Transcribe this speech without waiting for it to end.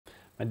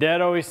My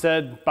dad always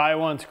said, buy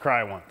once,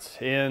 cry once.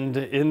 And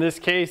in this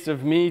case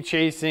of me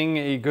chasing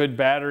a good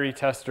battery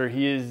tester,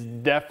 he is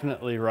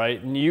definitely right.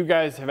 And you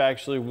guys have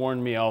actually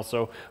warned me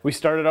also. We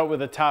started out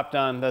with a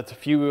top-down, that's a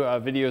few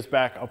videos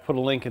back. I'll put a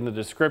link in the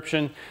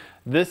description.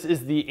 This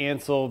is the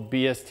Ancel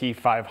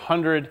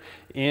BST500,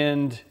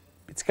 and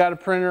it's got a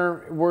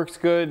printer, it works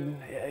good.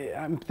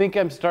 I think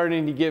I'm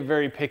starting to get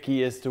very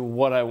picky as to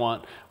what I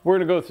want. We're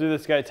gonna go through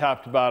this guy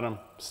top to bottom.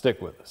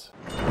 Stick with us.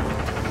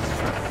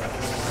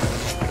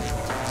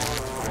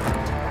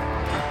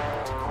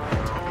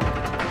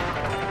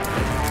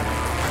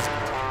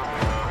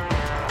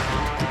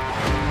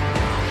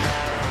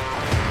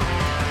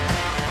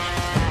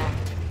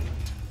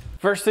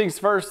 First things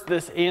first,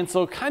 this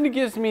Ancel kind of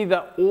gives me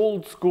the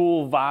old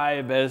school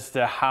vibe as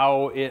to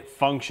how it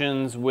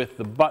functions with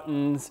the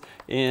buttons,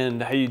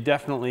 and how you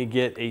definitely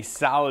get a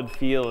solid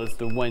feel as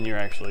to when you're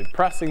actually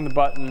pressing the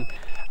button.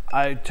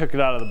 I took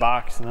it out of the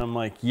box and I'm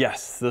like,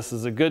 yes, this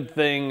is a good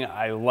thing.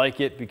 I like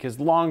it because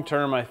long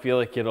term I feel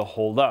like it'll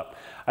hold up.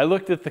 I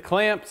looked at the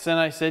clamps and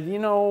I said, you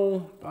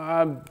know,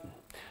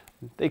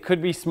 they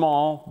could be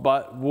small,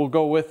 but we'll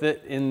go with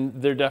it,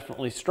 and they're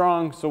definitely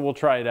strong, so we'll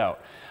try it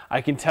out. I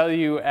can tell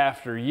you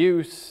after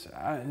use,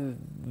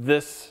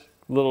 this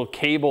little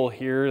cable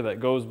here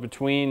that goes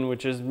between,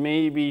 which is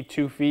maybe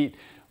 2 feet,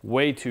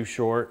 way too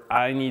short.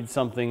 I need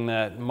something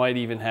that might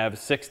even have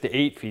 6 to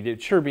 8 feet.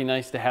 It'd sure be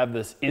nice to have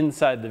this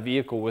inside the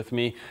vehicle with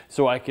me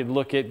so I could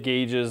look at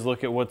gauges,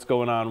 look at what's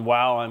going on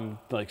while I'm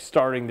like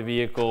starting the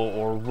vehicle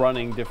or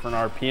running different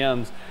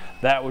RPMs.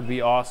 That would be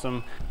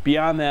awesome.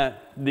 Beyond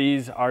that,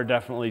 these are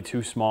definitely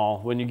too small.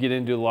 When you get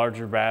into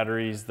larger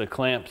batteries, the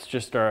clamps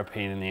just are a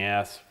pain in the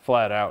ass,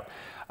 flat out.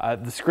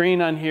 The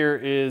screen on here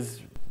is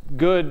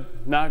good,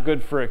 not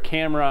good for a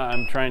camera.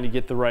 I'm trying to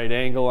get the right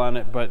angle on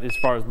it, but as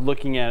far as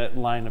looking at it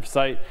line of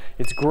sight,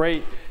 it's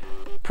great.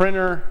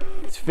 Printer,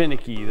 it's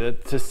finicky.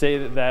 To say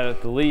that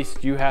at the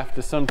least, you have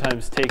to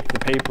sometimes take the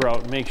paper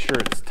out, make sure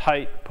it's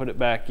tight, put it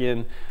back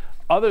in.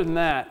 Other than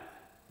that,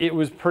 it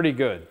was pretty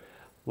good.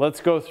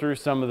 Let's go through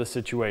some of the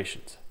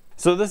situations.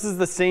 So this is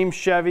the same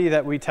Chevy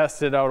that we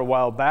tested out a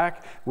while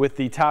back with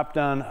the top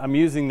down. I'm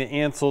using the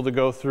Ancel to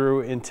go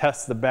through and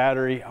test the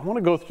battery. I want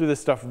to go through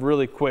this stuff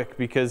really quick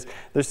because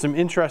there's some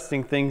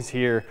interesting things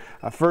here.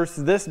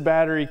 First, this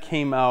battery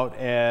came out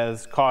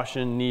as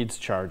caution, needs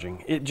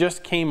charging. It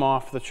just came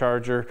off the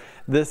charger.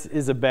 This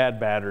is a bad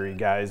battery,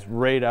 guys,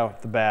 right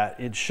out the bat.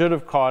 It should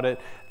have caught it.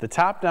 The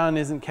top down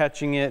isn't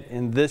catching it,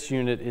 and this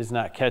unit is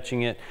not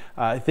catching it.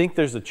 I think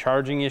there's a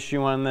charging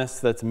issue on this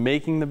that's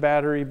making the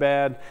battery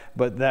bad,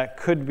 but that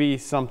could be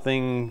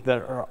something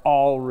that are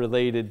all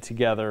related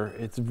together.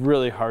 It's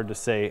really hard to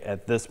say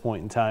at this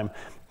point in time.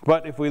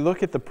 But if we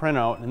look at the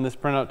printout, and this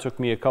printout took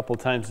me a couple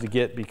times to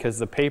get because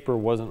the paper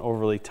wasn't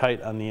overly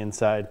tight on the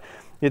inside,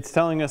 it's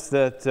telling us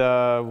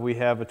that we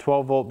have a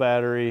 12-volt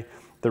battery.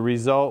 The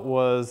result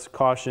was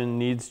caution,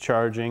 needs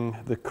charging.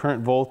 The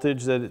current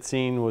voltage that it's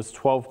seen was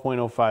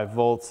 12.05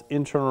 volts.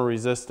 Internal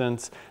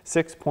resistance,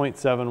 6.71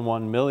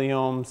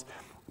 milliohms.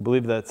 I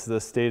believe that's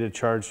the state of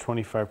charge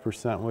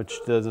 25%, which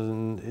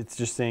doesn't, it's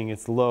just saying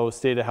it's low.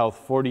 State of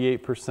health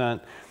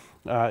 48%.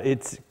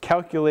 It's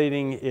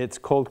calculating its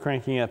cold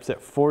cranking ups at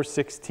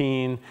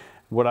 416.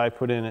 What I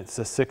put in, it's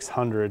a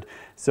 600.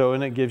 So,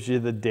 and it gives you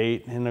the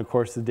date, and of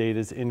course the date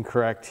is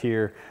incorrect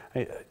here.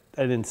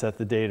 I didn't set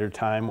the date or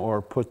time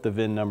or put the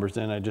VIN numbers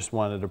in. I just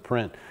wanted to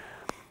print.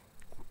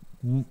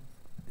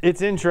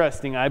 It's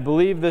interesting. I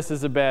believe this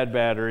is a bad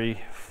battery,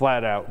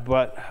 flat out,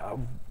 but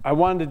I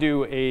wanted to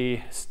do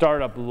a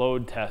startup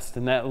load test,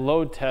 and that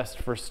load test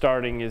for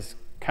starting is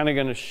kind of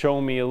going to show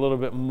me a little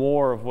bit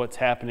more of what's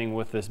happening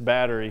with this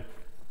battery.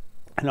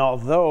 And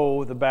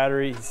although the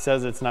battery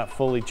says it's not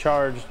fully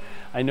charged,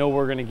 I know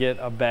we're going to get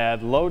a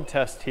bad load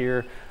test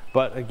here,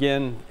 but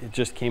again, it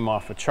just came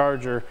off a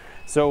charger.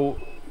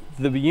 So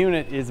the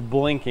unit is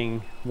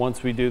blinking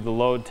once we do the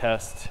load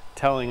test,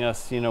 telling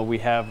us, you know, we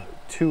have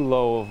too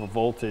low of a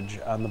voltage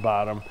on the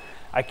bottom.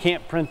 I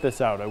can't print this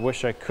out. I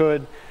wish I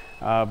could,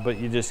 but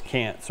you just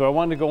can't. So I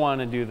wanted to go on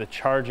and do the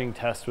charging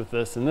test with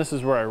this, and this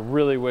is where I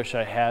really wish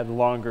I had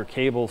longer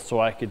cables so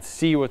I could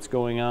see what's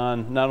going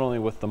on, not only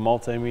with the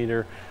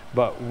multimeter,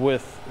 but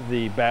with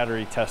the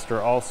battery tester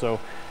also.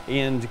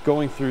 And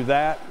going through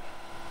that,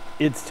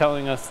 it's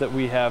telling us that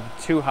we have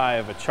too high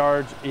of a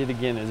charge. It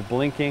again is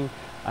blinking.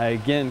 I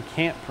again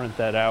can't print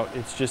that out.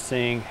 It's just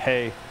saying,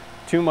 hey,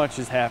 too much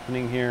is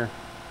happening here,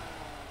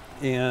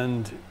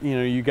 and you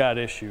know, you got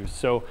issues.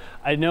 So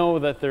I know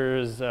that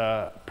there's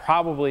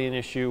probably an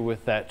issue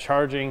with that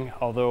charging,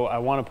 although I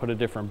want to put a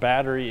different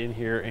battery in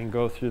here and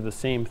go through the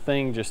same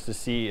thing just to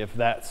see if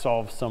that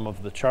solves some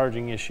of the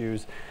charging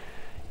issues.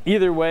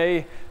 Either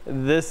way,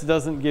 this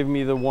doesn't give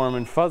me the warm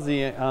and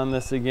fuzzy on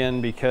this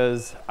again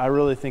because I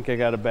really think I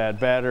got a bad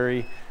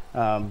battery.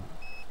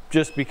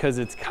 Just because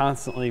it's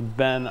constantly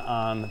been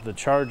on the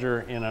charger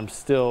and I'm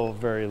still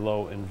very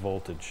low in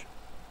voltage.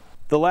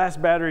 The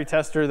last battery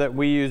tester that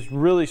we used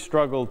really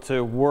struggled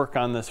to work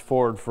on this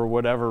Ford for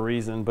whatever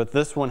reason, but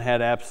this one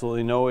had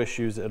absolutely no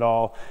issues at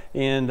all.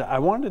 And I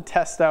wanted to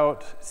test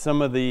out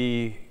some of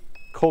the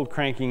cold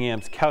cranking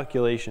amps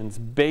calculations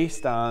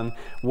based on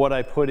what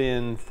I put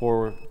in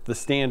for the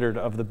standard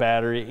of the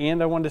battery,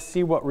 and I wanted to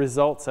see what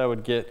results I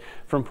would get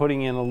from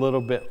putting in a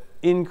little bit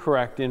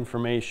incorrect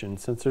information,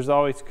 since there's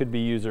always could be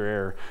user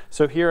error.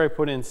 So here I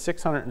put in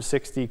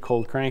 660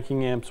 cold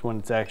cranking amps when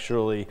it's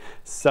actually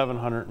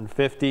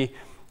 750.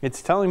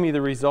 It's telling me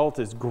the result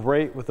is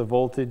great with a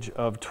voltage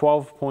of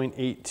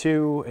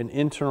 12.82, an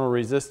internal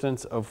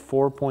resistance of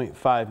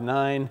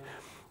 4.59.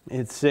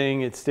 It's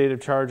saying its state of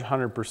charge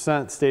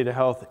 100%, state of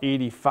health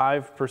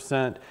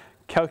 85%,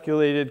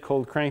 calculated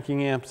cold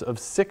cranking amps of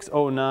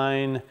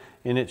 609,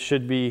 and it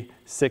should be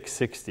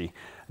 660.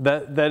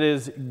 That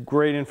is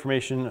great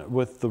information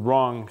with the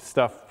wrong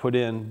stuff put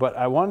in, but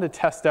I wanted to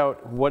test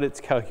out what its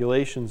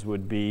calculations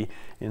would be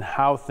and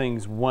how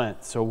things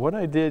went. So what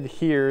I did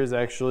here is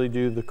actually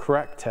do the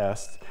correct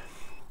test.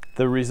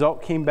 The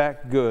result came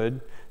back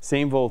good,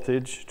 same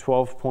voltage,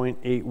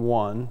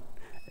 12.81,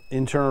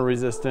 internal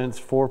resistance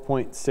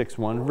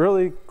 4.61,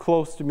 really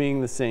close to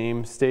being the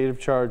same, state of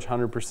charge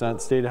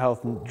 100%, state of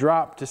health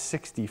dropped to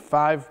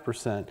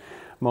 65%,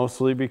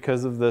 mostly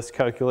because of this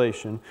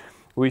calculation.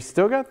 We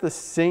still got the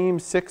same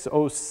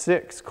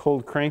 606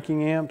 cold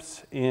cranking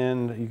amps,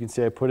 and you can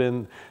see I put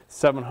in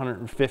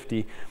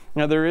 750.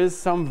 Now there is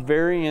some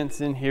variance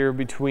in here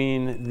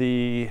between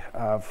the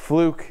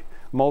Fluke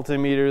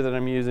multimeter that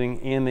I'm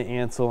using and the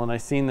Ancel, and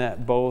I've seen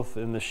that both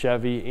in the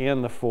Chevy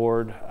and the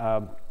Ford.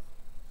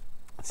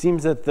 It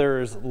seems that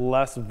there's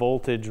less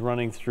voltage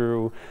running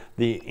through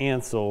the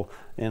Ancel,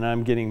 and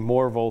I'm getting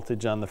more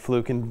voltage on the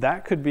Fluke, and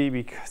that could be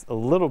because, a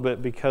little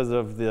bit because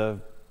of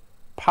the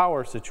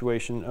power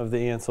situation of the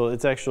Ancel.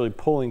 It's actually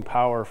pulling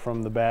power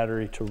from the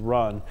battery to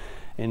run,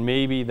 and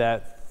maybe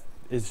that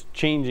is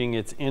changing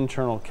its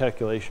internal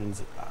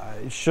calculations.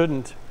 It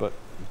shouldn't, but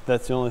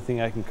that's the only thing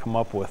I can come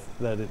up with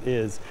that it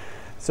is.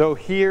 So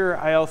here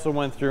I also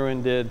went through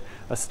and did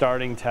a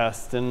starting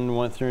test and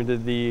went through and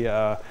did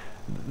the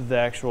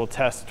actual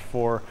test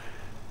for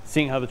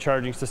seeing how the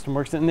charging system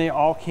works, and they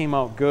all came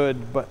out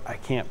good, but I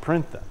can't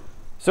print them.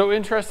 So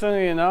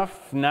interestingly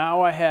enough,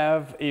 now I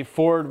have a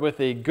Ford with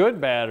a good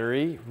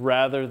battery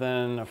rather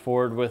than a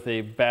Ford with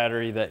a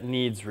battery that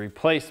needs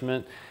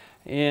replacement.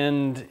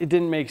 And it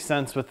didn't make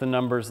sense with the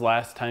numbers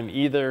last time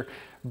either.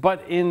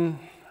 But in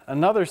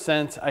another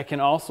sense, I can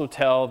also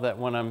tell that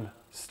when I'm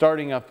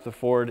starting up the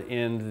Ford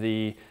and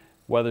the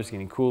weather's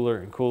getting cooler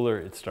and cooler,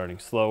 it's starting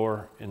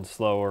slower and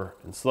slower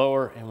and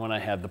slower. And when I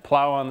had the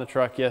plow on the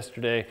truck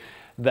yesterday,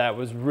 that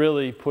was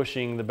really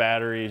pushing the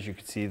battery. As you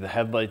can see, the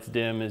headlights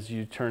dim as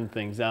you turn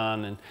things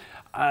on, and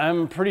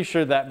I'm pretty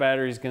sure that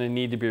battery is going to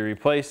need to be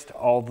replaced,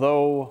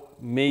 although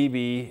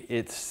maybe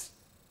it's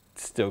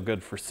still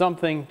good for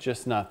something,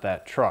 just not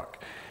that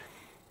truck.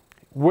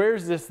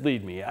 Where's this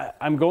lead me?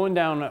 I'm going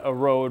down a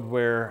road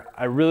where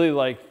I really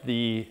like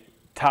the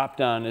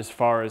top-down as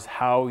far as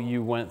how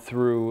you went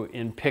through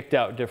and picked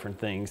out different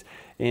things.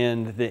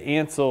 And the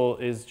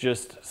Ancel is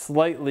just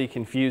slightly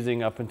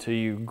confusing up until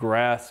you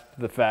grasp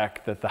the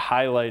fact that the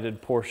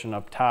highlighted portion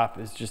up top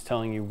is just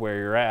telling you where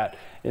you're at,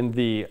 and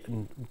the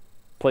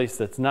place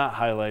that's not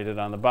highlighted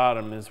on the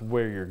bottom is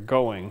where you're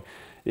going.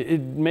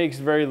 It makes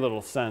very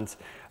little sense,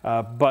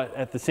 but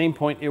at the same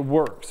point it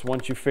works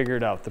once you figure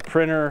it out. The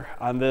printer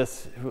on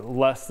this,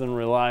 less than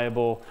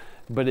reliable,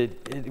 but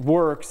it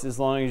works as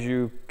long as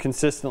you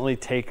consistently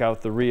take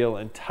out the reel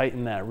and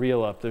tighten that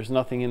reel up. There's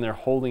nothing in there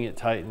holding it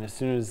tight, and as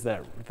soon as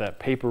that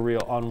paper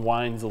reel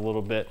unwinds a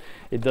little bit,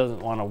 it doesn't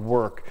want to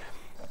work.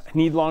 I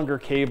need longer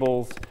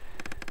cables.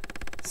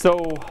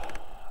 So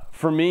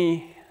for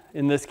me,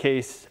 in this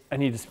case, I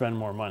need to spend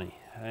more money,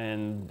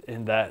 and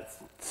that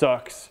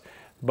sucks,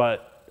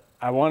 but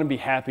I want to be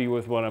happy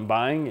with what I'm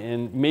buying,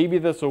 and maybe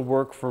this will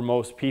work for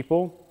most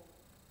people.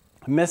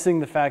 Missing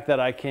the fact that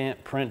I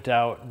can't print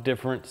out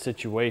different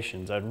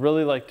situations. I'd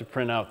really like to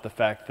print out the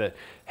fact that,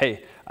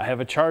 hey, I have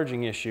a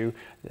charging issue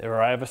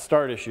or I have a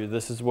start issue.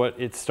 This is what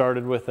it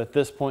started with at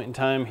this point in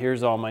time.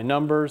 Here's all my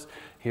numbers.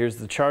 Here's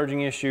the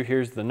charging issue.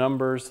 Here's the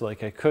numbers.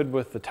 Like I could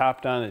with the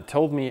top down. It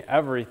told me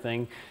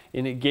everything,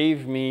 and it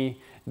gave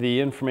me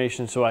the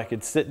information so I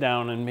could sit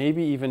down and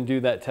maybe even do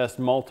that test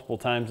multiple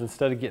times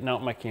instead of getting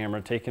out my camera,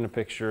 taking a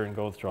picture and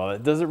going through all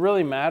that. Does it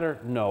really matter?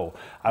 No.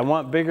 I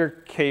want bigger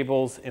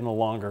cables and a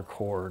longer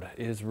cord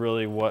is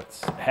really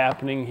what's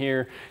happening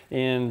here.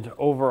 And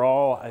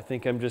overall, I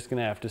think I'm just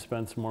gonna have to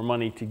spend some more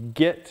money to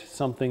get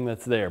something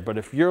that's there. But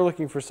if you're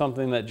looking for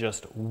something that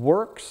just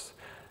works,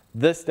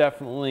 this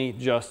definitely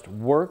just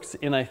works.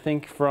 And I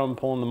think from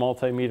pulling the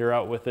multimeter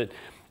out with it,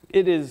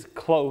 it is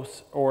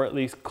close, or at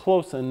least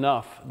close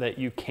enough that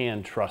you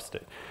can trust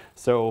it.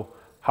 So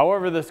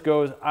however this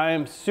goes, I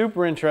am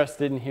super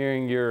interested in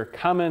hearing your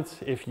comments.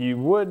 If you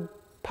would,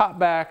 pop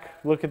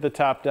back, look at the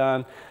top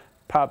down,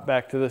 pop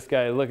back to this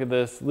guy, look at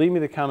this, leave me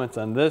the comments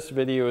on this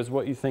video is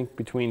what you think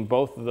between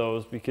both of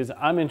those, because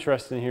I'm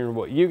interested in hearing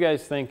what you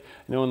guys think.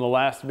 I know in the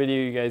last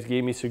video you guys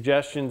gave me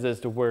suggestions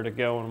as to where to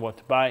go and what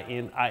to buy,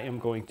 and I am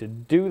going to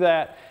do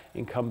that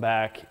and come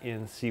back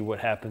and see what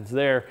happens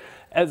there.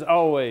 As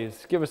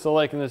always, give us a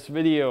like in this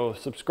video,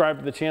 subscribe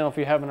to the channel if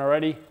you haven't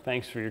already.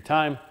 Thanks for your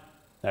time.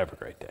 Have a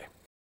great day.